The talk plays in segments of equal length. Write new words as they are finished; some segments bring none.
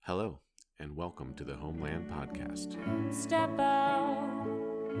Hello, and welcome to the Homeland Podcast. Step out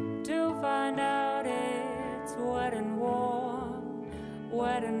to find out it's wet and warm,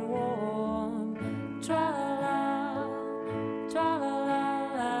 tra-la-la,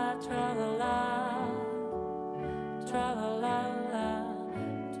 tra-la-la-la, tra-la-la, tra-la-la-la,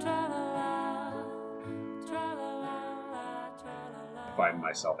 tra-la-la, tra-la-la-la, tra-la-la. I find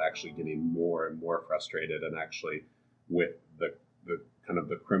myself actually getting more and more frustrated, and actually with the kind of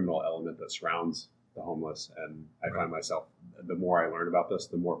the criminal element that surrounds the homeless. And I find myself, the more I learn about this,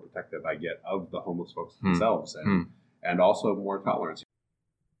 the more protective I get of the homeless folks themselves, and also more tolerance.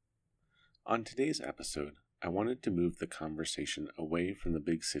 On today's episode, I wanted to move the conversation away from the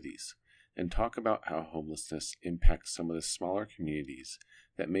big cities and talk about how homelessness impacts some of the smaller communities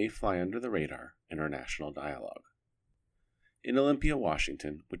that may fly under the radar in our national dialogue. In Olympia,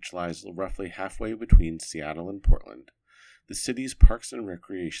 Washington, which lies roughly halfway between Seattle and Portland, the city's Parks and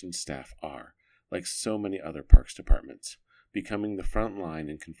Recreation staff are, like so many other parks departments, becoming the front line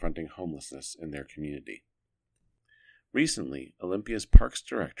in confronting homelessness in their community. Recently, Olympia's Parks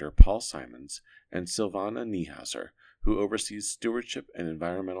Director Paul Simons and Silvana Niehauser, who oversees stewardship and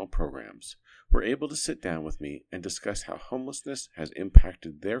environmental programs, were able to sit down with me and discuss how homelessness has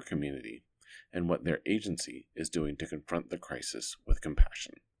impacted their community and what their agency is doing to confront the crisis with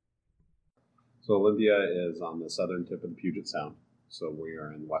compassion. So Olympia is on the southern tip of the Puget Sound. So we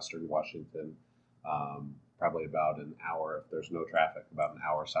are in western Washington, probably about an hour, if there's no traffic, about an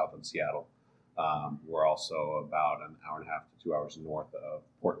hour south of Seattle. We're also about an hour and a half to 2 hours north of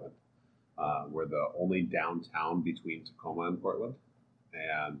Portland. We're the only downtown between Tacoma and Portland.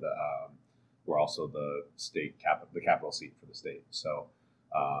 And we're also the capital seat for the state. So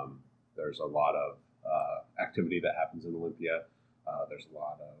there's a lot of activity that happens in Olympia. There's a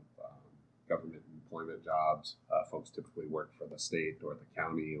lot of government employment jobs. Folks typically work for the state or the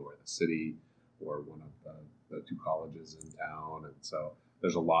county or the city or one of the two colleges in town. And so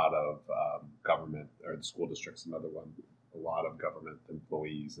there's a lot of government, or the school district's another one, a lot of government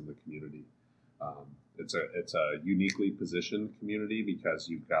employees in the community. It's a uniquely positioned community because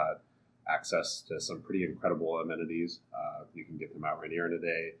you've got access to some pretty incredible amenities. You can get to Mount Rainier in a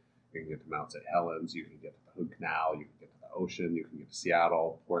day. You can get to Mount St. Helens. You can get to the Hood Canal. You can get to the ocean. You can get to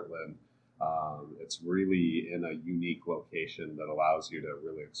Seattle, Portland. It's really in a unique location that allows you to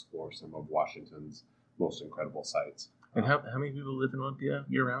really explore some of Washington's most incredible sites. And how many people live in Olympia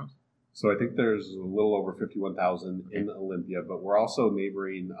year-round? So I think there's a little over 51,000 in Olympia, but we're also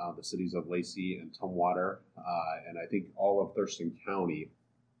neighboring the cities of Lacey and Tumwater, and I think all of Thurston County,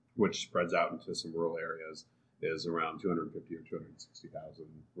 which spreads out into some rural areas, is around 250 or 260,000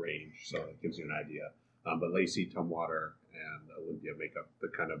 range. So it gives you an idea. But Lacey, Tumwater, and Olympia make up the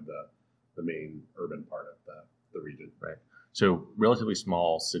main urban part of the region. Right. So relatively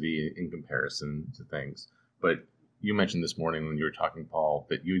small city in comparison to things. But you mentioned this morning when you were talking, Paul,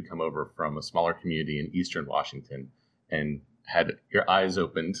 that you had come over from a smaller community in eastern Washington and had your eyes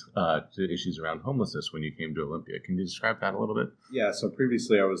opened to issues around homelessness when you came to Olympia. Can you describe that a little bit? Yeah, so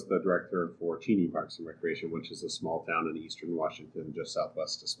previously I was the director for Cheney Parks and Recreation, which is a small town in eastern Washington, just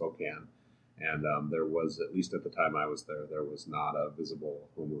southwest of Spokane. And there was, at least at the time I was there was not a visible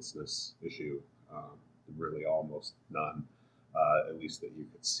homelessness issue, really almost none, at least that you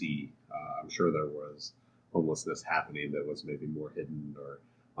could see. I'm sure there was homelessness happening that was maybe more hidden or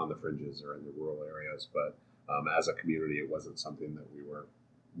on the fringes or in the rural areas, but as a community, it wasn't something that we were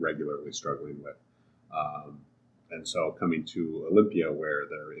regularly struggling with. And so coming to Olympia, where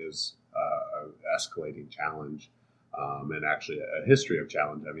there is an escalating challenge, and actually a history of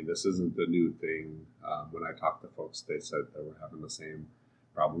challenge. I mean, this isn't a new thing. When I talked to folks, they said they were having the same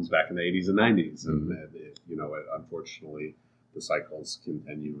problems back in the 80s and 90s. And unfortunately, the cycles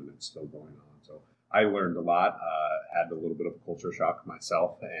continue and it's still going on. So I learned a lot, had a little bit of a culture shock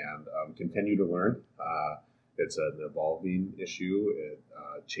myself, and continue to learn. It's an evolving issue. It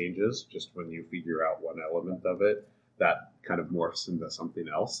changes just when you figure out one element of it. That kind of morphs into something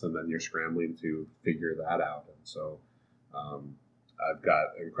else, and then you're scrambling to figure that out. And so I've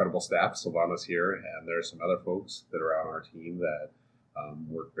got incredible staff. Silvana's here, and there's some other folks that are on our team that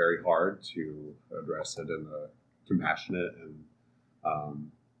work very hard to address it in a compassionate and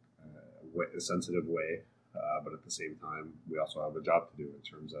sensitive way. But at the same time, we also have a job to do in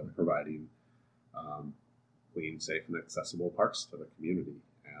terms of providing clean, safe, and accessible parks to the community.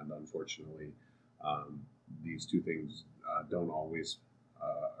 And unfortunately, these two things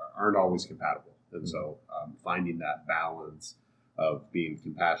aren't always compatible. And so finding that balance of being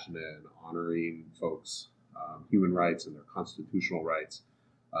compassionate and honoring folks' human rights and their constitutional rights,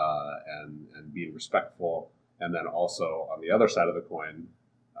 and being respectful, and then also on the other side of the coin,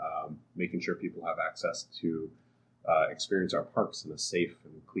 making sure people have access to experience our parks in a safe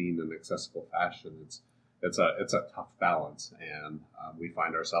and clean and accessible fashion. It's a tough balance, and we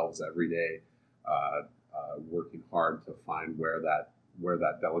find ourselves every day working hard to find where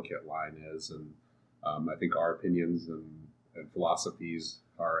that delicate line is. And I think our opinions and philosophies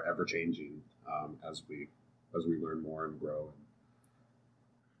are ever changing as we learn more and grow.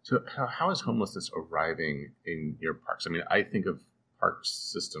 So how is homelessness arriving in your parks? I mean, I think of park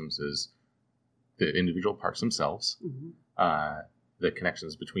systems as the individual parks themselves, the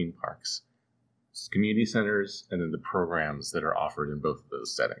connections between parks, community centers, and then the programs that are offered in both of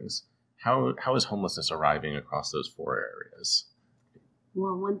those settings. How is homelessness arriving across those four areas?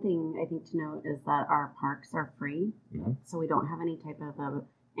 Well, one thing I think to note is that our parks are free, so we don't have any type of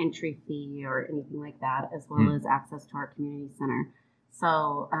entry fee or anything like that, as well as access to our community center.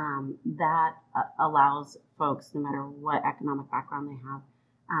 So that allows folks, no matter what economic background they have,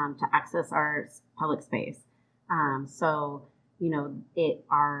 to access our public space. So,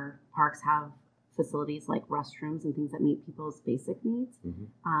 our parks have facilities like restrooms and things that meet people's basic needs.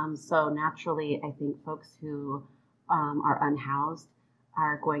 So naturally, I think folks who are unhoused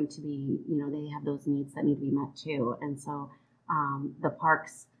are going to be, they have those needs that need to be met too. And so the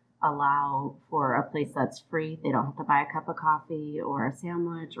parks allow for a place that's free. They don't have to buy a cup of coffee or a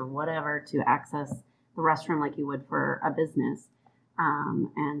sandwich or whatever to access the restroom like you would for a business.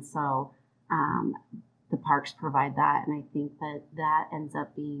 And so the parks provide that. And I think that ends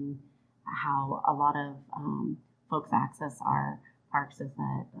up being how a lot of folks access our parks, is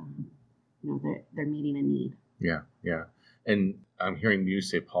that, they're meeting a need. Yeah. And I'm hearing you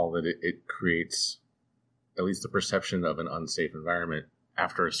say, Paul, that it creates at least the perception of an unsafe environment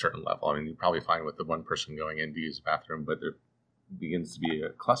after a certain level. I mean, you probably find with the one person going in to use the bathroom, but there begins to be a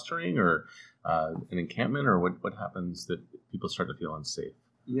clustering or an encampment, or what happens that people start to feel unsafe?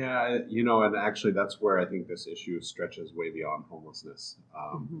 Yeah, and actually that's where I think this issue stretches way beyond homelessness.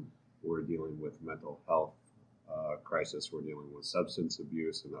 We're dealing with mental health crisis. We're dealing with substance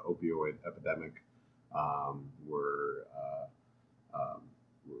abuse and the opioid epidemic.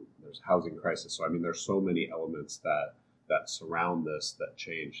 There's housing crisis. So, I mean, there's so many elements that surround this that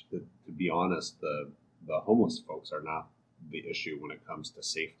change. To be honest, the homeless folks are not the issue when it comes to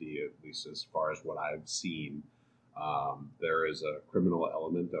safety, at least as far as what I've seen. There is a criminal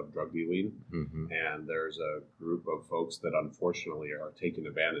element of drug dealing, and there's a group of folks that unfortunately are taking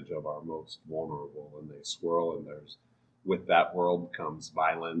advantage of our most vulnerable, and they swirl, and with that world comes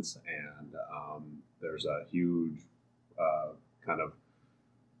violence, and there's a huge kind of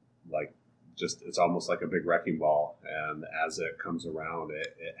it's almost like a big wrecking ball, and as it comes around,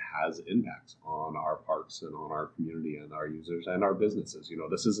 it has impacts on our parks and on our community and our users and our businesses.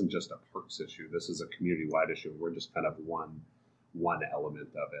 This isn't just a parks issue. This is a community-wide issue. We're just kind of one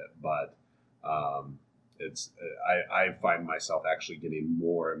element of it, but I find myself actually getting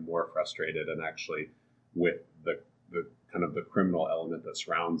more and more frustrated, and actually with the kind of the criminal element that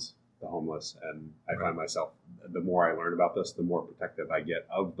surrounds the homeless. And I find myself, the more I learn about this, the more protective I get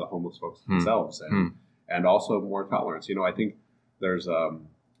of the homeless folks themselves, and also more tolerance. I think there's a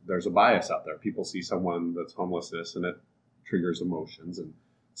bias out there. People see someone that's homelessness and it triggers emotions, and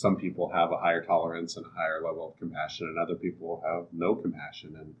some people have a higher tolerance and a higher level of compassion, and other people have no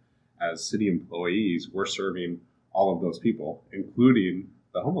compassion. And as city employees, we're serving all of those people, including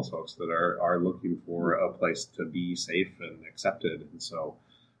the homeless folks that are looking for a place to be safe and accepted. And so,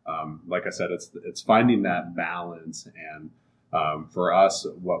 like I said, it's finding that balance. And for us,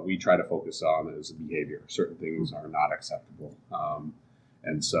 what we try to focus on is behavior. Certain things are not acceptable.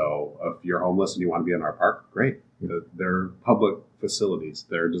 And so if you're homeless and you want to be in our park, great. They're public facilities.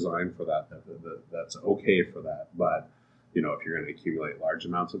 They're designed for that. That's okay for that. But, if you're going to accumulate large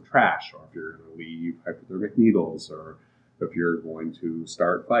amounts of trash, or if you're going to leave hypodermic needles, or if you're going to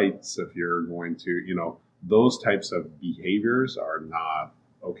start fights, if you're going to, those types of behaviors are not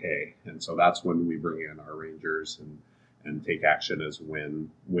okay. And so that's when we bring in our rangers and take action, is when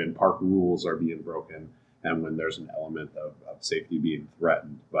park rules are being broken and when there's an element of safety being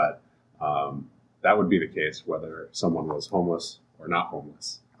threatened. But that would be the case whether someone was homeless or not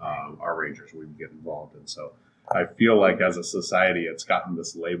homeless. Our rangers would get involved. And so I feel like as a society, it's gotten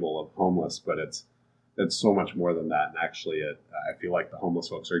this label of homeless, but it's so much more than that. And actually, I feel like the homeless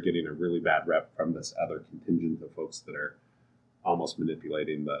folks are getting a really bad rep from this other contingent of folks that are almost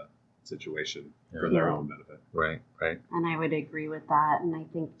manipulating the situation for their own benefit. Right. And I would agree with that. And I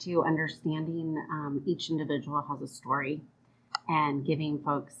think, too, understanding each individual has a story, and giving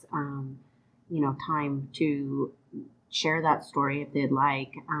folks, time to share that story if they'd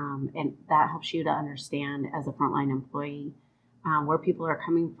like. And that helps you to understand, as a frontline employee, where people are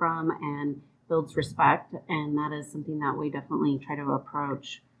coming from and builds respect. And that is something that we definitely try to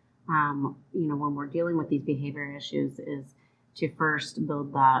approach, when we're dealing with these behavior issues, is to first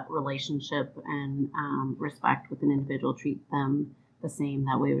build that relationship and respect with an individual, treat them the same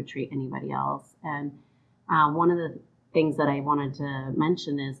that we would treat anybody else. And one of the things that I wanted to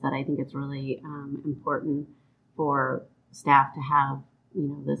mention is that I think it's really important for staff to have,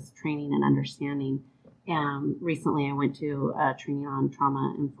 this training and understanding. Recently I went to a training on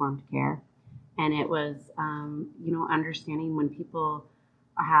trauma-informed care, and it was, understanding when people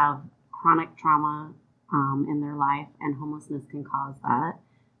have chronic trauma in their life, and homelessness can cause that,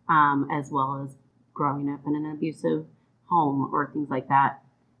 as well as growing up in an abusive home or things like that,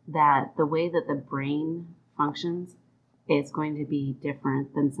 that the way that the brain functions is going to be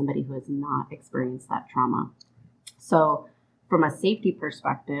different than somebody who has not experienced that trauma. So from a safety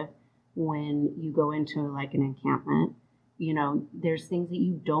perspective, when you go into like an encampment, there's things that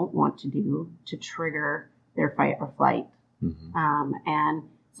you don't want to do to trigger their fight or flight. Mm-hmm. And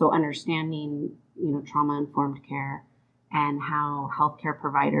so understanding, trauma-informed care and how healthcare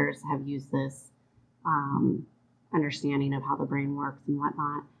providers have used this understanding of how the brain works and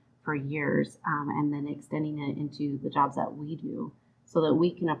whatnot for years, and then extending it into the jobs that we do so that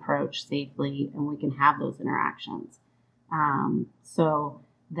we can approach safely and we can have those interactions. So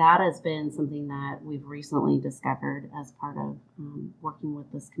that has been something that we've recently discovered as part of working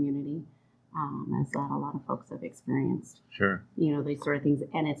with this community, as that a lot of folks have experienced. Sure. These sort of things.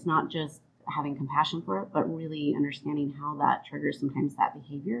 And it's not just having compassion for it, but really understanding how that triggers sometimes that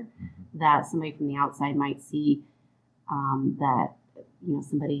behavior that somebody from the outside might see, that,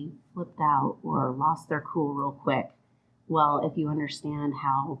 somebody flipped out or lost their cool real quick. Well, if you understand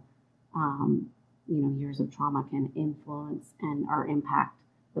how, years of trauma can influence or impact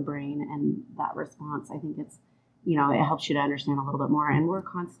the brain and that response, I think it's, it helps you to understand a little bit more. And we're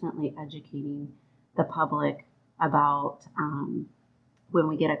constantly educating the public about when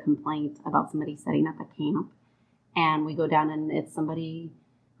we get a complaint about somebody setting up a camp and we go down and it's somebody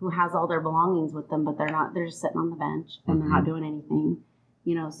who has all their belongings with them, but they're just sitting on the bench and they're not doing anything,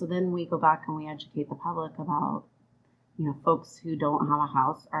 so then we go back and we educate the public about, folks who don't have a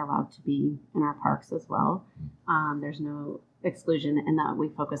house are allowed to be in our parks as well. There's no exclusion, and that we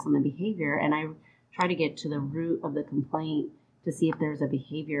focus on the behavior. And I try to get to the root of the complaint to see if there's a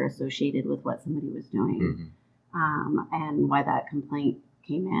behavior associated with what somebody was doing, and why that complaint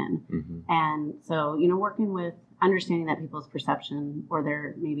came in. And so, working with understanding that people's perception or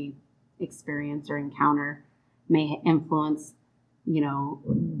their maybe experience or encounter may influence,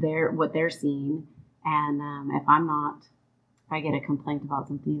 what they're seeing. And if I get a complaint about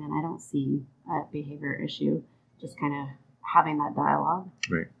something and I don't see a behavior issue, just kind of having that dialogue.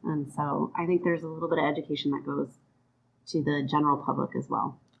 Right. And so I think there's a little bit of education that goes to the general public as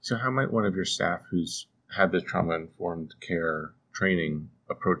well. So how might one of your staff who's had this trauma-informed care training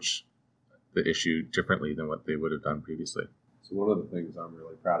approach the issue differently than what they would have done previously? So one of the things I'm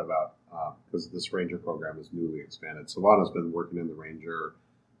really proud about, because this Ranger program is newly expanded. Savannah's been working in the Ranger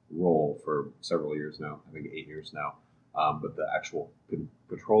role for several years now, I think 8 years now. But the actual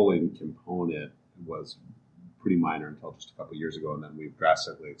patrolling component was pretty minor until just a couple of years ago, and then we've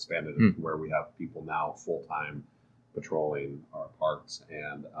drastically expanded it to where we have people now full-time patrolling our parks.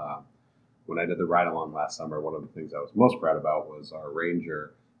 And when I did the ride-along last summer, one of the things I was most proud about was our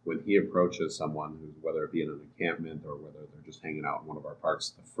ranger, when he approaches someone, whether it be in an encampment or whether they're just hanging out in one of our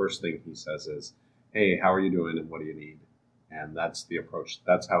parks, the first thing he says is, "Hey, how are you doing and what do you need?" And that's the approach.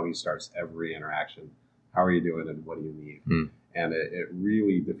 That's how he starts every interaction. How are you doing and what do you need? And it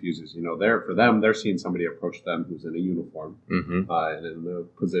really diffuses, for them, they're seeing somebody approach them who's in a uniform and in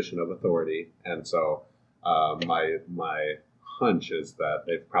a position of authority. And so my hunch is that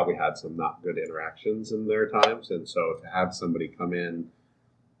they've probably had some not good interactions in their times. And so to have somebody come in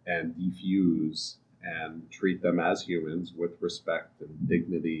and defuse and treat them as humans with respect and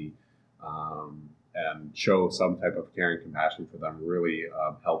dignity, and show some type of care and compassion for them really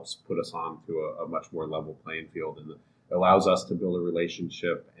helps put us on to a much more level playing field, and allows us to build a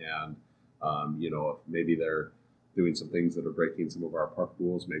relationship. And if maybe they're doing some things that are breaking some of our park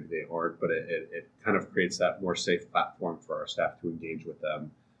rules, maybe they aren't, but it kind of creates that more safe platform for our staff to engage with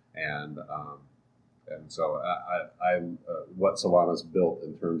them. And so what Savannah's built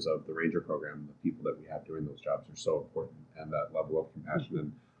in terms of the Ranger program, the people that we have doing those jobs are so important, and that level of compassion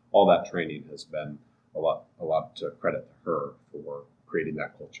and all that training has been a lot to credit to her for creating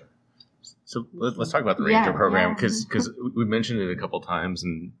that culture. So let's talk about the Ranger program, because we mentioned it a couple times,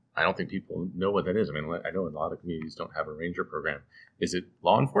 and I don't think people know what that is. I mean, I know a lot of communities don't have a ranger program. Is it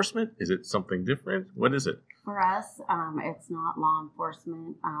law enforcement? Is it something different? What is it? For us, it's not law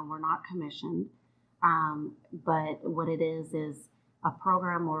enforcement. We're not commissioned. But what it is a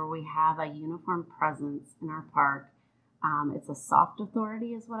program where we have a uniform presence in our park. It's a soft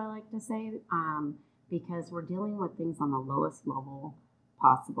authority is what I like to say, because we're dealing with things on the lowest level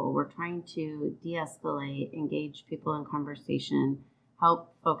possible. We're trying to de-escalate, engage people in conversation,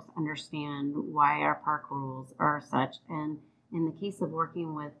 help folks understand why our park rules are such. And in the case of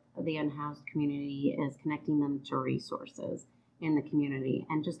working with the unhoused community is connecting them to resources in the community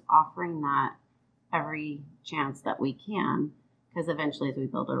and just offering that every chance that we can. Because eventually, as we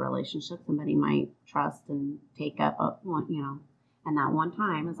build a relationship, somebody might trust and take up, and that one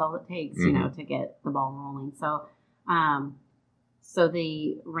time is all it takes, to get the ball rolling. So, so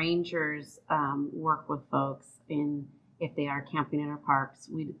the rangers work with folks if they are camping in our parks.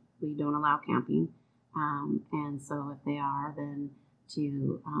 We don't allow camping, and so if they are, then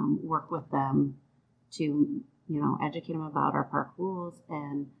to work with them to educate them about our park rules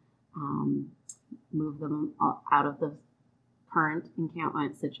and move them out of the current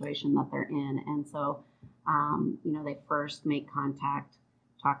encampment situation that they're in. And so, they first make contact,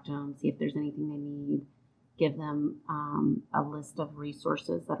 talk to them, see if there's anything they need, give them a list of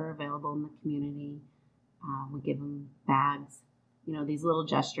resources that are available in the community. We give them bags, these little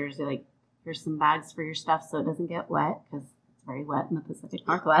gestures, like, here's some bags for your stuff so it doesn't get wet, because it's very wet in the Pacific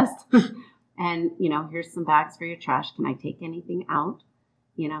Northwest. And, here's some bags for your trash. Can I take anything out?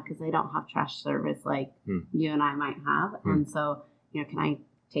 Because they don't have trash service like you and I might have. And so, can I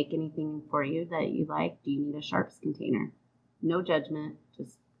take anything for you that you like? Do you need a Sharps container? No judgment.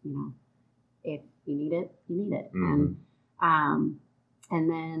 Just, if you need it, you need it. And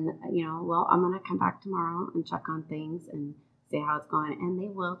then, I'm going to come back tomorrow and check on things and see how it's going. And they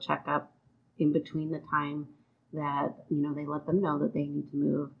will check up in between the time that, they let them know that they need to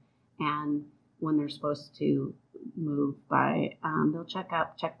move. And when they're supposed to move by, they'll check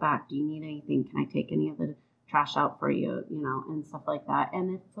back. Do you need anything? Can I take any of the trash out for you? And stuff like that.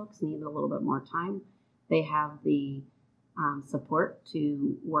 And if folks need a little bit more time, they have the support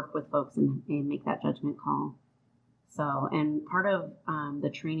to work with folks and make that judgment call. So, and part of the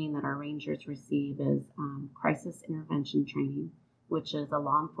training that our rangers receive is crisis intervention training, which is a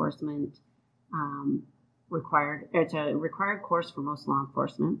law enforcement it's a required course for most law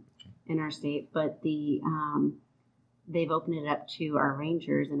enforcement in our state, but they've opened it up to our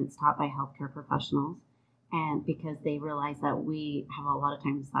rangers, and it's taught by healthcare professionals. And because they realize that we have a lot of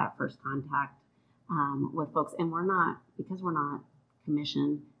times that first contact with folks, and because we're not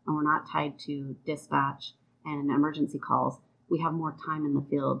commissioned and we're not tied to dispatch and emergency calls, we have more time in the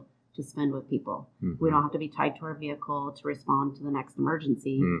field to spend with people. We don't have to be tied to our vehicle to respond to the next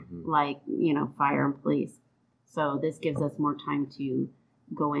emergency, like, fire and police. So this gives us more time to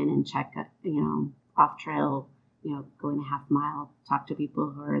go in and check, off trail, go in a half mile, talk to people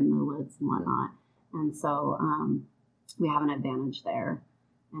who are in the woods and whatnot. And so we have an advantage there.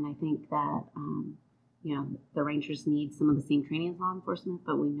 And I think that, the rangers need some of the same training as law enforcement,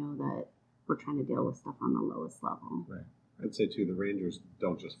 but we know that we're trying to deal with stuff on the lowest level. Right. I'd say too, the rangers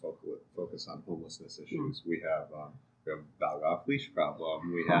don't just focus on homelessness issues. We have dog off leash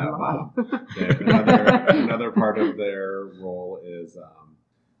problem. We have another part of their role is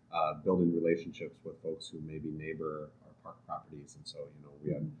building relationships with folks who maybe neighbor our park properties. And so,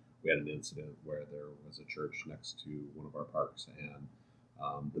 we had an incident where there was a church next to one of our parks, and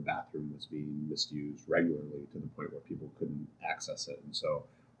the bathroom was being misused regularly to the point where people couldn't access it. And so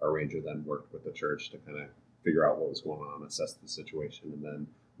our ranger then worked with the church to kind of figure out what was going on, assess the situation, and then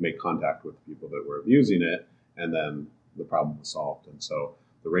make contact with the people that were abusing it, and then the problem was solved. And so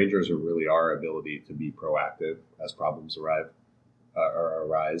the rangers are really our ability to be proactive as problems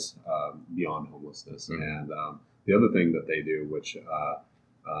arise beyond homelessness. And the other thing that they do, which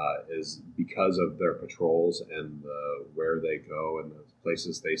is because of their patrols and where they go and the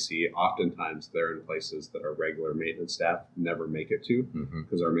places they see, oftentimes they're in places that our regular maintenance staff never make it to,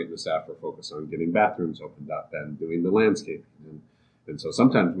 because our maintenance staff are focused on getting bathrooms opened up and doing the landscaping. And so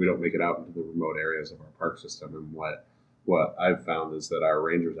sometimes we don't make it out into the remote areas of our park system. And what I've found is that our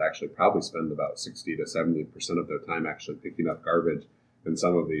rangers actually probably spend about 60 to 70% of their time actually picking up garbage in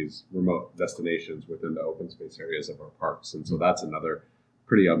some of these remote destinations within the open space areas of our parks. And so that's another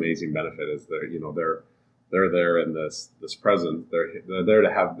pretty amazing benefit, is they're there in this presence. They're there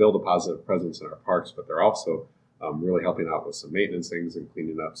to build a positive presence in our parks, but they're also really helping out with some maintenance things and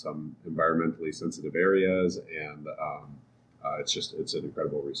cleaning up some environmentally sensitive areas. And it's an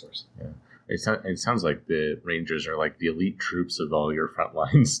incredible resource. Yeah. It sounds like the Rangers are like the elite troops of all your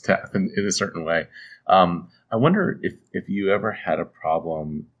frontline staff in a certain way. I wonder if you ever had a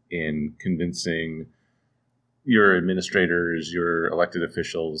problem in convincing your administrators, your elected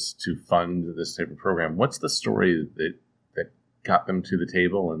officials to fund this type of program. What's the story that got them to the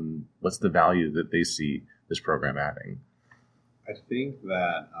table, and what's the value that they see this program adding? I think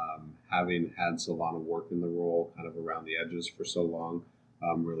that having had Silvana work in the role kind of around the edges for so long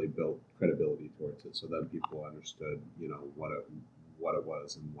really built credibility towards it, so that people understood, what it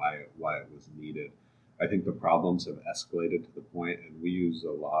was and why it was needed. I think the problems have escalated to the point, and we use a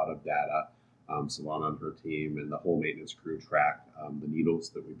lot of data. Silvana and her team and the whole maintenance crew track the needles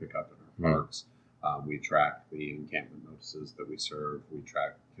that we pick up in our parks. We track the encampment notices that we serve. We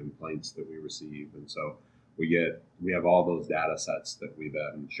track complaints that we receive, and so we have all those data sets that we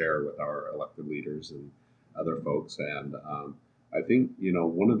then share with our elected leaders and other folks. And I think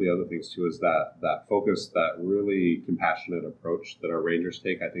one of the other things too is that focus, that really compassionate approach that our Rangers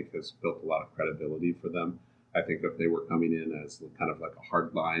take, I think has built a lot of credibility for them. I think if they were coming in as kind of like a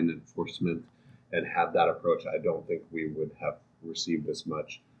hardline enforcement and had that approach, I don't think we would have received as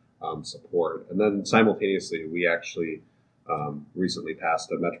much support. And then simultaneously, we actually recently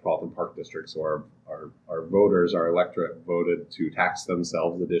passed a metropolitan park district. So our voters, our electorate voted to tax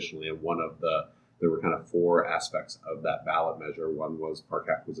themselves additionally. And there were kind of 4 aspects of that ballot measure. One was park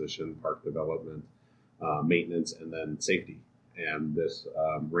acquisition, park development, maintenance, and then safety. And this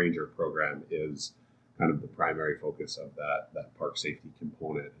Ranger program is kind of the primary focus of that park safety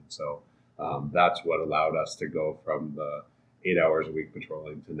component. And so that's what allowed us to go from the 8 hours a week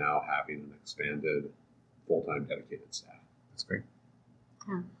patrolling to now having an expanded full-time dedicated staff. That's great.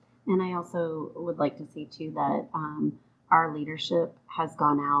 Yeah. And I also would like to say too that our leadership has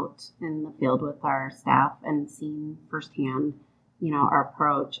gone out in the field with our staff and seen firsthand, our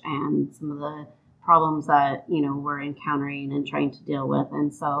approach and some of the problems that, we're encountering and trying to deal with.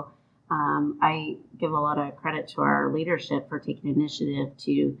 And so I give a lot of credit to our leadership for taking initiative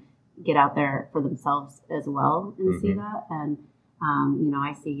to get out there for themselves as well and see that. And,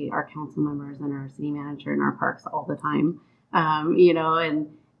 I see our council members and our city manager in our parks all the time, and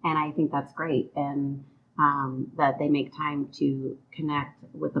I think that's great. And that they make time to connect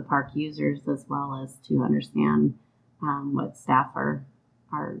with the park users as well as to understand what staff are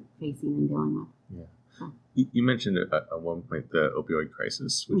facing and dealing with. Yeah. So. You mentioned at one point the opioid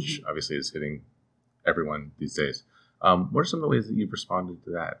crisis, which obviously is hitting everyone these days. What are some of the ways that you've responded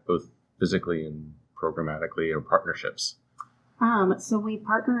to that, both physically and programmatically, or partnerships? So we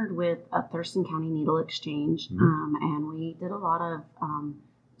partnered with a Thurston County Needle Exchange, and we did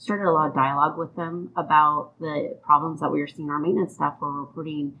started a lot of dialogue with them about the problems that we were seeing. Our maintenance staff were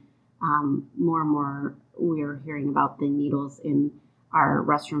reporting more and more. We were hearing about the needles in our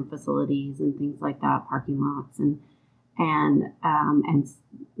restroom facilities and things like that, parking lots, and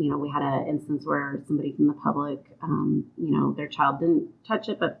we had an instance where somebody from the public, their child didn't touch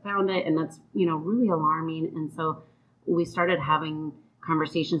it but found it, and that's really alarming. And so we started having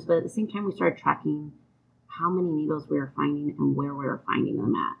conversations, but at the same time we started tracking how many needles we were finding and where we were finding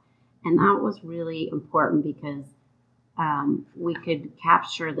them at. And that was really important because we could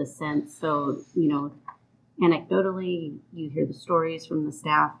capture the sense. So, anecdotally, you hear the stories from the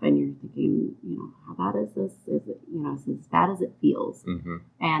staff and you're thinking, how bad is this? Is it, is it as bad as it feels?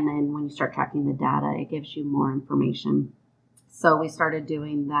 And then when you start tracking the data, it gives you more information. So we started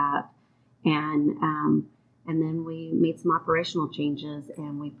doing that. And then we made some operational changes,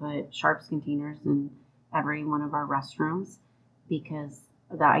 and we put sharps containers in every one of our restrooms, because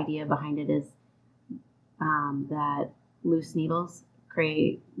the idea behind it is that loose needles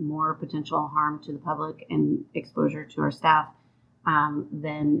create more potential harm to the public and exposure to our staff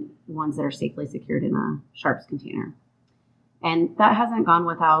than ones that are safely secured in a sharps container. And that hasn't gone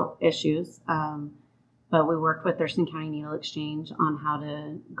without issues. But we worked with Thurston County Needle Exchange on how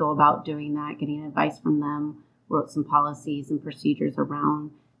to go about doing that, getting advice from them, wrote some policies and procedures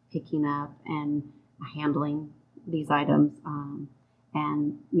around picking up and handling these items,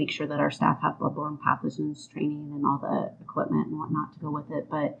 and make sure that our staff have bloodborne pathogens training and all the equipment and whatnot to go with it.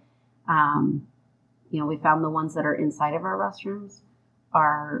 But, we found the ones that are inside of our restrooms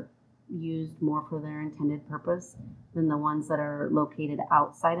are used more for their intended purpose than the ones that are located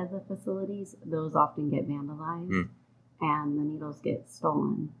outside of the facilities. Those often get vandalized and the needles get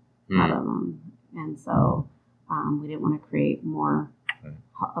stolen out of them. And so we didn't want to create more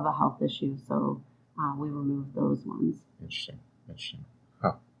of a health issue. So we removed those ones. Interesting.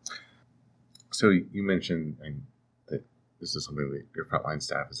 Huh. So you mentioned that this is something that your frontline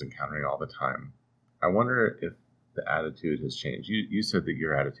staff is encountering all the time. I wonder if the attitude has changed. You said that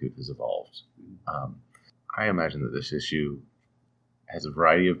your attitude has evolved. I imagine that this issue has a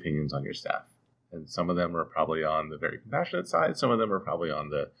variety of opinions on your staff. And some of them are probably on the very compassionate side. Some of them are probably on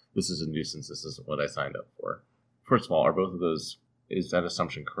the, this is a nuisance, this isn't what I signed up for. First of all, are both of those, is that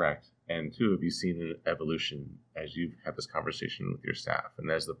assumption correct? And two, have you seen an evolution as you've had this conversation with your staff and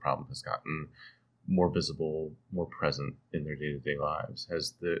as the problem has gotten more visible, more present in their day-to-day lives?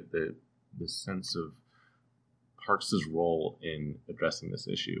 Has the sense of Parks' role in addressing this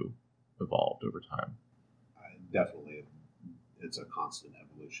issue evolved over time? Definitely. It's a constant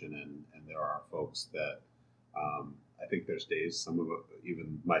evolution, and there are folks that I think there's days, some of it,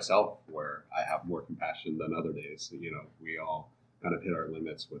 even myself, where I have more compassion than other days. We all kind of hit our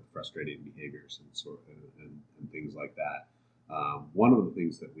limits with frustrating behaviors and things like that. One of the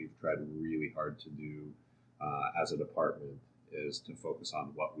things that we've tried really hard to do as a department is to focus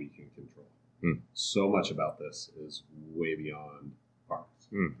on what we can control. So much about this is way beyond Parks,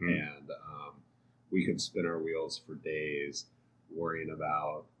 and we could spin our wheels for days worrying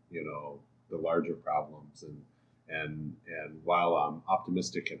about the larger problems, and while I'm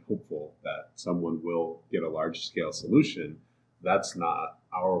optimistic and hopeful that someone will get a large scale solution, that's not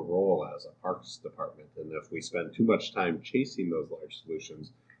our role as a Parks department. And if we spend too much time chasing those large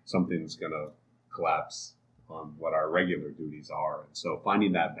solutions, something's going to collapse on what our regular duties are. And so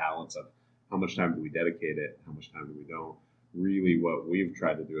finding that balance of how much time do we dedicate it, how much time do we don't, really what we've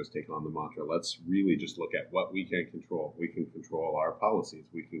tried to do is take on the mantra, let's really just look at what we can control. We can control our policies.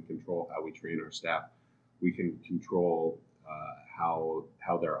 We can control how we train our staff. We can control how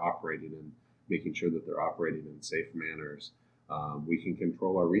they're operating and making sure that they're operating in safe manners. We can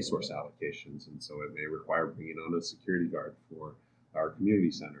control our resource allocations, and so it may require bringing on a security guard for our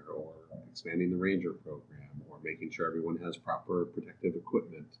community center, or expanding the ranger program, or making sure everyone has proper protective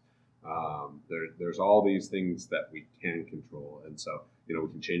equipment. There's all these things that we can control, and so we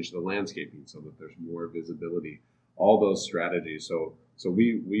can change the landscaping so that there's more visibility. All those strategies. So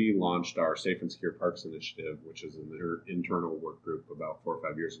we launched our Safe and Secure Parks Initiative, which is an internal work group about 4 or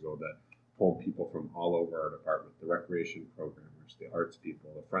 5 years ago that pulled people from all over our department: the recreation programmers, the arts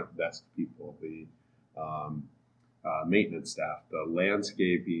people, the front desk people, the maintenance staff, the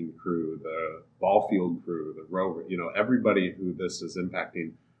landscaping crew, the ball field crew, the rover. Everybody who this is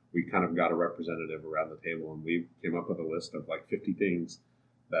impacting. We kind of got a representative around the table, and we came up with a list of like 50 things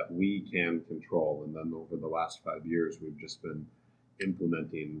that we can control. And then over the last 5 years, we've just been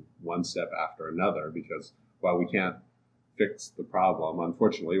implementing one step after another, because while we can't fix the problem,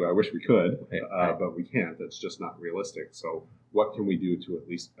 unfortunately, I wish we could, but we can't. It's just not realistic. So what can we do to at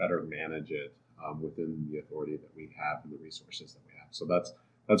least better manage it within the authority that we have and the resources that we have? So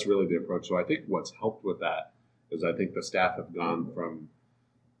that's really the approach. So I think what's helped with that is I think the staff have gone from,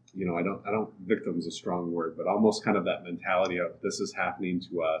 I don't victim's a strong word, but almost kind of that mentality of this is happening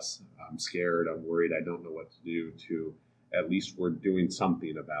to us. I'm scared. I'm worried. I don't know what to do, to at least we're doing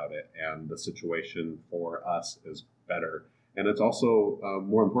something about it. And the situation for us is better. And it's also,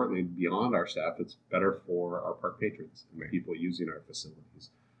 more importantly, beyond our staff, it's better for our park patrons and the people using our facilities,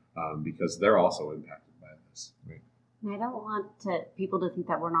 because they're also impacted by this. Right. And I don't want people to think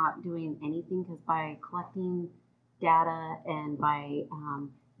that we're not doing anything, because by collecting data and by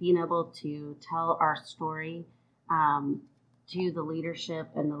being able to tell our story to the leadership,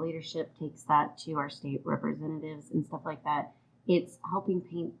 and the leadership takes that to our state representatives and stuff like that, it's helping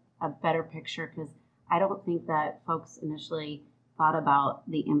paint a better picture, because I don't think that folks initially thought about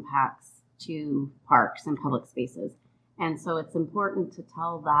the impacts to parks and public spaces. And so it's important to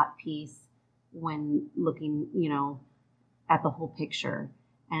tell that piece when looking, at the whole picture.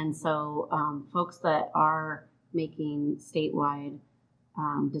 And so folks that are making statewide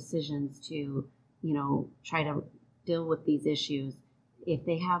decisions to, try to deal with these issues, if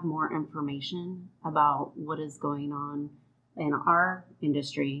they have more information about what is going on in our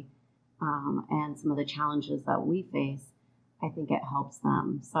industry and some of the challenges that we face, I think it helps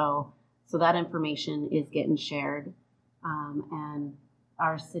them. So that information is getting shared, and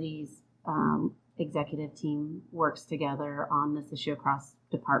our city's executive team works together on this issue across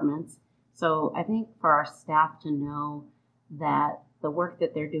departments. So I think for our staff to know that the work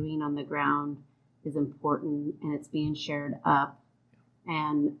that they're doing on the ground is important, and it's being shared up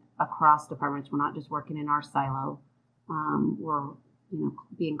and across departments. We're not just working in our silo. We're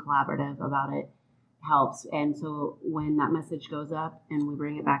being collaborative about it helps. And so when that message goes up and we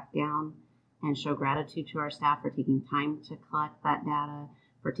bring it back down and show gratitude to our staff for taking time to collect that data,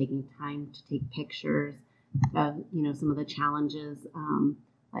 for taking time to take pictures of some of the challenges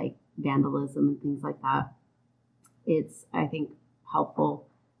like vandalism and things like that, it's, I think, helpful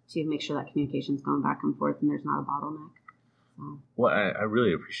to make sure that communication's going back and forth and there's not a bottleneck. So. Well, I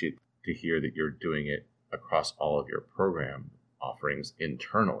really appreciate to hear that you're doing it across all of your program offerings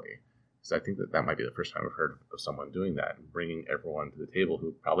internally. So I think that might be the first time I've heard of someone doing that and bringing everyone to the table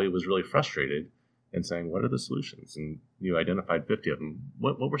who probably was really frustrated and saying, what are the solutions? And you identified 50 of them.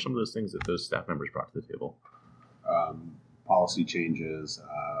 What were some of those things that those staff members brought to the table? Policy changes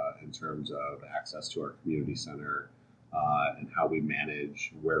in terms of access to our community center and how we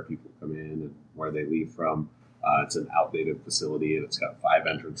manage where people come in and where they leave from. It's an outdated facility and it's got 5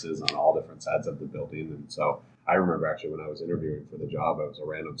 entrances on all different sides of the building. And so I remember actually when I was interviewing for the job, it was a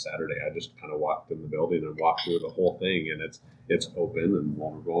random Saturday. I just kind of walked in the building and walked through the whole thing, and it's open and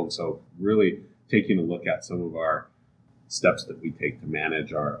vulnerable. And so really taking a look at some of our steps that we take to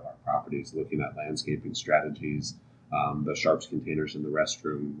manage our properties, looking at landscaping strategies. The Sharps containers in the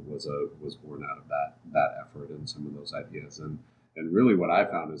restroom was born out of that effort and some of those ideas. And really what I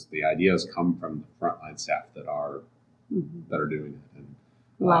found is the ideas come from the frontline staff that are doing it. And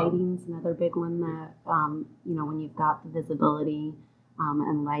lighting's another big one that, when you've got the visibility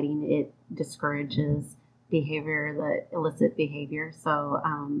and lighting, it discourages behavior, the illicit behavior. So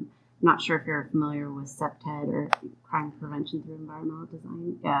I'm not sure if you're familiar with CPTED or crime prevention through environmental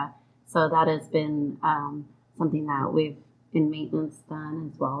design. Yeah. So that has been something that we've in maintenance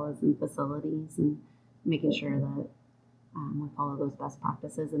done as well as in facilities and making sure that we follow those best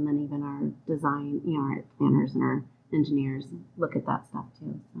practices. And then even our design, our planners and our engineers look at that stuff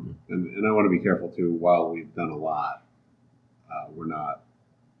too. So. And I want to be careful too. While we've done a lot, we're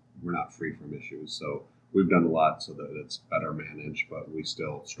not free from issues. So we've done a lot so that it's better managed, but we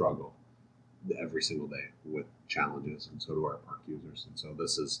still struggle every single day with challenges, and so do our park users. And so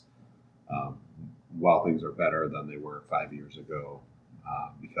this is while things are better than they were 5 years ago,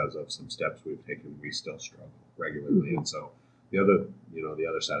 because of some steps we've taken, we still struggle regularly. Mm-hmm. And so the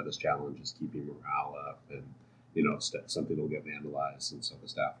other side of this challenge is keeping morale up, and something will get vandalized, and so the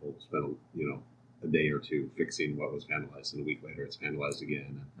staff will spend a day or two fixing what was vandalized, and a week later it's vandalized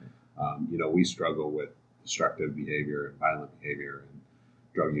again. And we struggle with destructive behavior and violent behavior and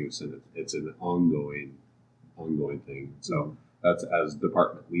drug use, and it's an ongoing thing. So that's, as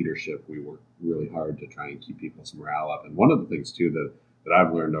department leadership, we work really hard to try and keep people's morale up. And one of the things too that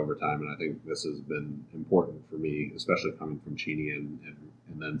I've learned over time, and I think this has been important for me, especially coming from Cheney and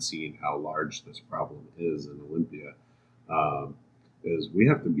then seeing how large this problem is in Olympia, is we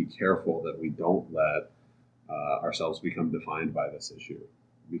have to be careful that we don't let ourselves become defined by this issue.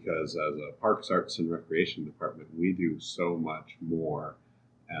 Because as a Parks, Arts, and Recreation department, we do so much more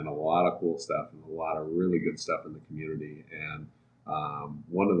and a lot of cool stuff and a lot of really good stuff in the community. And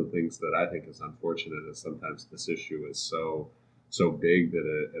one of the things that I think is unfortunate is sometimes this issue is so big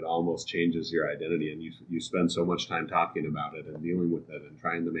that it almost changes your identity, and you spend so much time talking about it and dealing with it and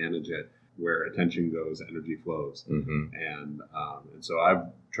trying to manage it. Where attention goes, energy flows. Mm-hmm. And so I've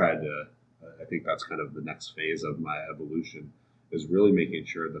tried to, I think that's kind of the next phase of my evolution, is really making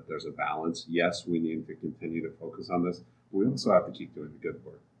sure that there's a balance. Yes, we need to continue to focus on this. We also have to keep doing the good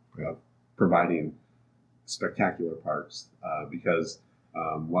work of providing spectacular parks, because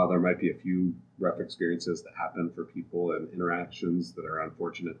while there might be a few rough experiences that happen for people and interactions that are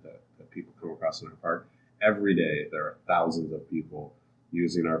unfortunate that people come across in our park, every day there are thousands of people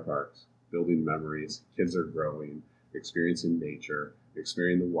using our parks, building memories. Kids are growing, experiencing nature,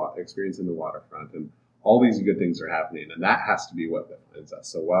 experiencing the waterfront, and all these good things are happening, and that has to be what defines us.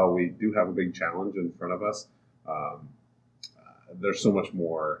 So while we do have a big challenge in front of us, there's so much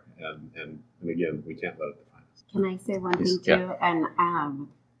more, and again, we can't let it define us. Can I say one thing too? Yeah. And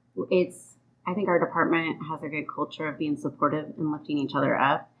I think our department has a good culture of being supportive and lifting each other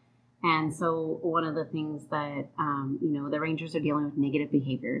up. And so one of the things that, the Rangers are dealing with negative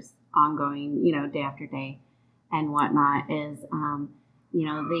behaviors ongoing, day after day and whatnot is,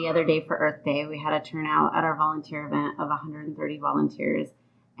 the other day for Earth Day, we had a turnout at our volunteer event of 130 volunteers.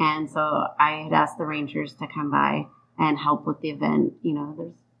 And so I had asked the Rangers to come by and help with the event.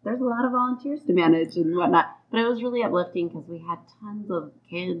 There's a lot of volunteers to manage and whatnot, but it was really uplifting because we had tons of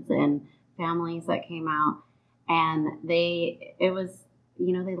kids and families that came out, and they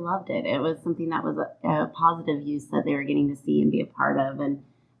loved it. It was something that was a positive use that they were getting to see and be a part of. And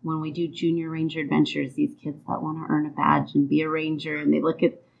when we do Junior Ranger Adventures, these kids that want to earn a badge and be a ranger, and they look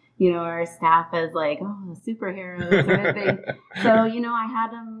at, our staff as like, oh, superheroes or anything. So, I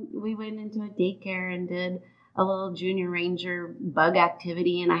had them, we went into a daycare and did a little Junior Ranger bug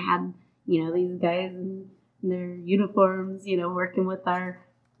activity. And I had, these guys in their uniforms, working with our,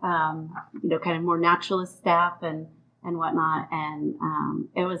 kind of more naturalist staff and whatnot. And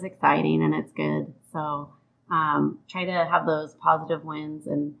it was exciting and it's good. So try to have those positive wins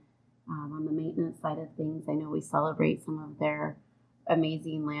and On the maintenance side of things, I know we celebrate some of their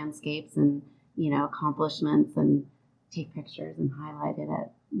amazing landscapes and, accomplishments, and take pictures and highlight it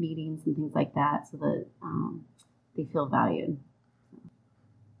at meetings and things like that, so that they feel valued.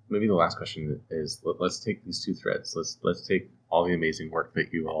 Maybe the last question is, let's take these two threads. Let's take all the amazing work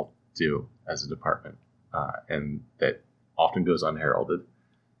that you all do as a department, and that often goes unheralded,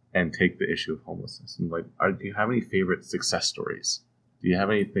 and take the issue of homelessness. And do you have any favorite success stories? Do you have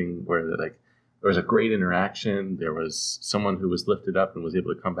anything where there was a great interaction, there was someone who was lifted up and was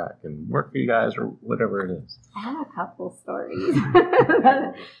able to come back and work for you guys, or whatever it is? I have a couple stories.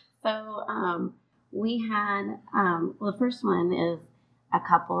 So we had, the first one is a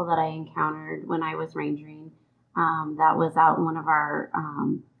couple that I encountered when I was rangering. That was out in one of our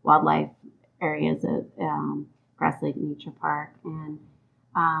wildlife areas at Grass Lake Nature Park, and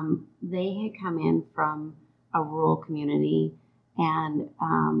they had come in from a rural community, and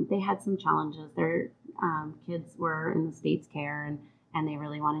they had some challenges. Their kids were in the state's care, and they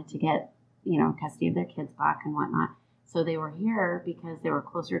really wanted to get custody of their kids back and whatnot. So they were here because they were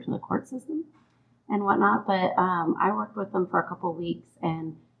closer to the court system and whatnot. But I worked with them for a couple weeks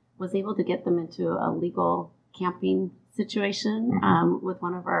and was able to get them into a legal camping situation with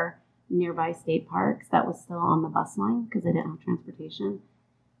one of our nearby state parks that was still on the bus line because they didn't have transportation.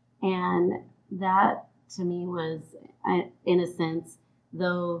 And that to me was, in a sense,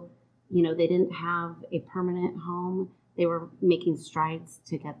 though, they didn't have a permanent home, they were making strides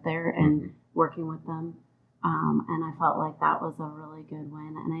to get there and working with them. And I felt like that was a really good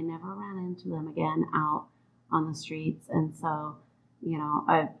win. And I never ran into them again out on the streets. And so,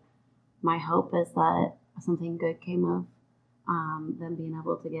 my hope is that something good came of them being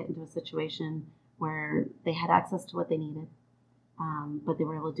able to get into a situation where they had access to what they needed, but they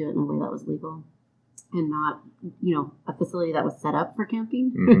were able to do it in a way that was legal and not, a facility that was set up for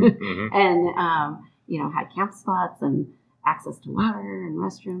camping and, had camp spots and access to water and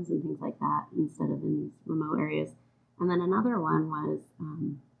restrooms and things like that instead of in these remote areas. And then another one was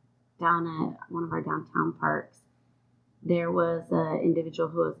down at one of our downtown parks. There was an individual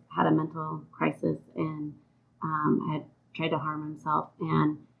who had a mental crisis and had tried to harm himself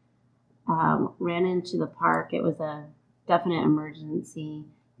and ran into the park. It was a definite emergency.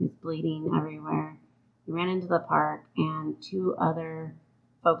 He was bleeding everywhere. He ran into the park, and two other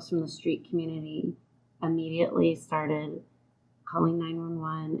folks from the street community immediately started calling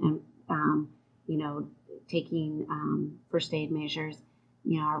 911 and, taking first aid measures.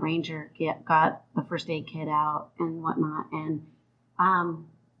 Our ranger got the first aid kit out and whatnot. And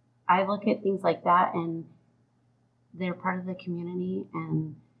I look at things like that, and they're part of the community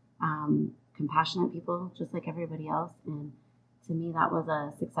and compassionate people, just like everybody else. And to me, that was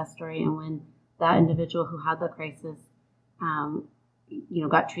a success story. And when that individual who had the crisis,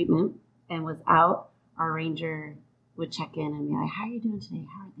 got treatment and was out, our ranger would check in and be like, "How are you doing today?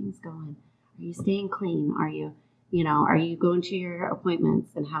 How are things going? Are you staying clean? Are you going to your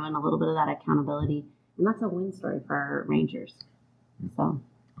appointments?" And having a little bit of that accountability. And that's a win story for our rangers. So.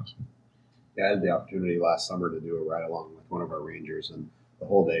 Awesome. Yeah, I had the opportunity last summer to do a ride along with one of our rangers, and the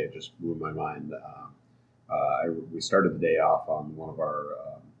whole day it just blew my mind. We started the day off on one of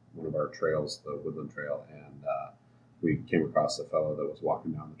our trails, the Woodland Trail, and we came across a fellow that was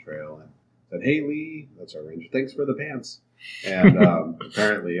walking down the trail and said, "Hey, Lee," that's our ranger, "thanks for the pants." And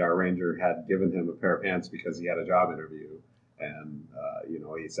apparently our ranger had given him a pair of pants because he had a job interview. And,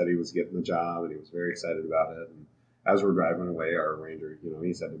 he said he was getting the job and he was very excited about it. And as we're driving away, our ranger,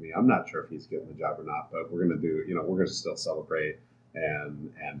 he said to me, "I'm not sure if he's getting the job or not, but we're going to still celebrate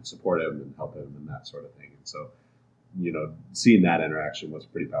and support him and help him and that sort of thing." And so, seeing that interaction was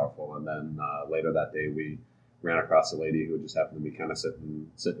pretty powerful. And then later that day, we ran across a lady who just happened to be kind of sitting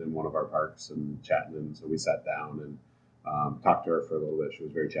in one of our parks and chatting. And so we sat down and talked to her for a little bit. She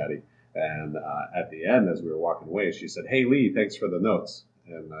was very chatty. And at the end, as we were walking away, she said, "Hey, Lee, thanks for the notes."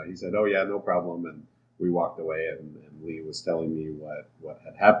 And he said, "Oh, yeah, no problem." And we walked away, and Lee was telling me what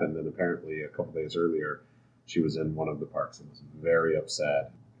had happened. And apparently a couple days earlier, she was in one of the parks and was very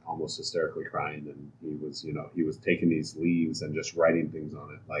upset, almost hysterically crying. And he was taking these leaves and just writing things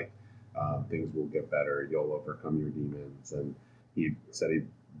on it, like, "Things will get better. You'll overcome your demons." And he said he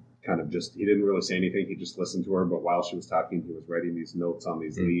didn't really say anything. He just listened to her. But while she was talking, he was writing these notes on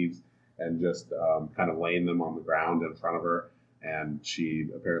these leaves and just kind of laying them on the ground in front of her. And she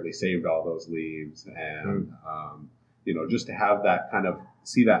apparently saved all those leaves. And, just to have that kind of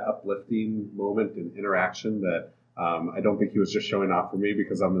see that uplifting moment and interaction that I don't think he was just showing off for me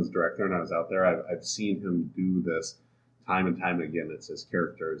because I'm his director and I was out there. I've seen him do this time and time again. It's his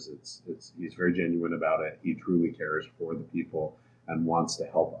characters. He's very genuine about it. He truly cares for the people. and wants to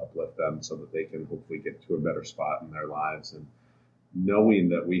help uplift them so that they can hopefully get to a better spot in their lives. And knowing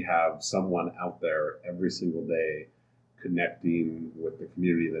that we have someone out there every single day connecting with the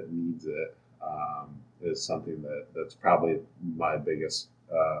community that needs it is something that's probably my biggest,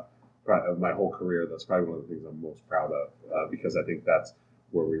 of my whole career. That's probably one of the things I'm most proud of, because I think that's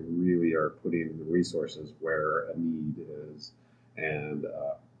where we really are putting the resources where a need is. And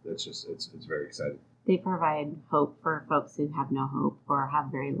it's very exciting. They provide hope for folks who have no hope or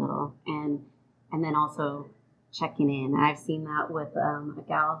have very little, and then also checking in. I've seen that with a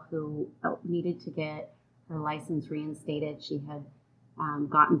gal who needed to get her license reinstated. She had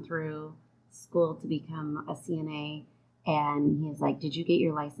gotten through school to become a CNA, and he's like, "Did you get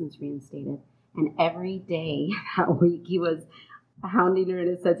your license reinstated?" And every day that week he was hounding her in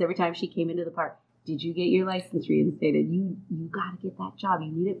a sense. Every time she came into the park, "Did you get your license reinstated? You got to get that job.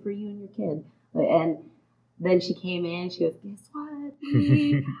 You need it for you and your kid." And then she came in, she goes, "Guess what?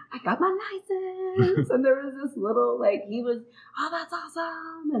 I got my license." And there was this little, he was, "Oh, that's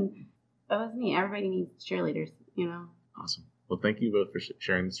awesome." And it was neat. Everybody needs cheerleaders, Awesome. Well, thank you both for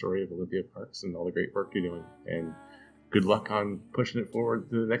sharing the story of Olympia Parks and all the great work you're doing. And good luck on pushing it forward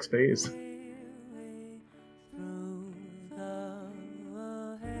to the next phase.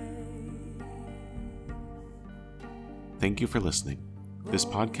 Thank you for listening. This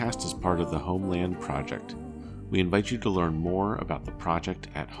podcast is part of the Homeland Project. We invite you to learn more about the project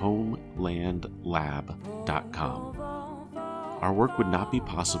at homelandlab.com. Our work would not be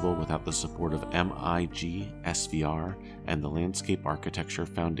possible without the support of MIG SVR and the Landscape Architecture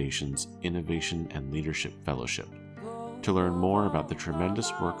Foundation's Innovation and Leadership Fellowship. To learn more about the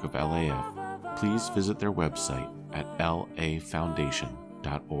tremendous work of LAF, please visit their website at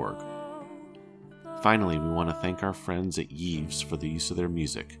lafoundation.org. Finally, we want to thank our friends at Yeeves for the use of their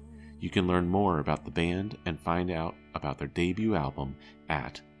music. You can learn more about the band and find out about their debut album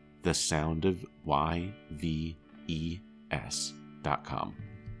at thesoundofyves.com.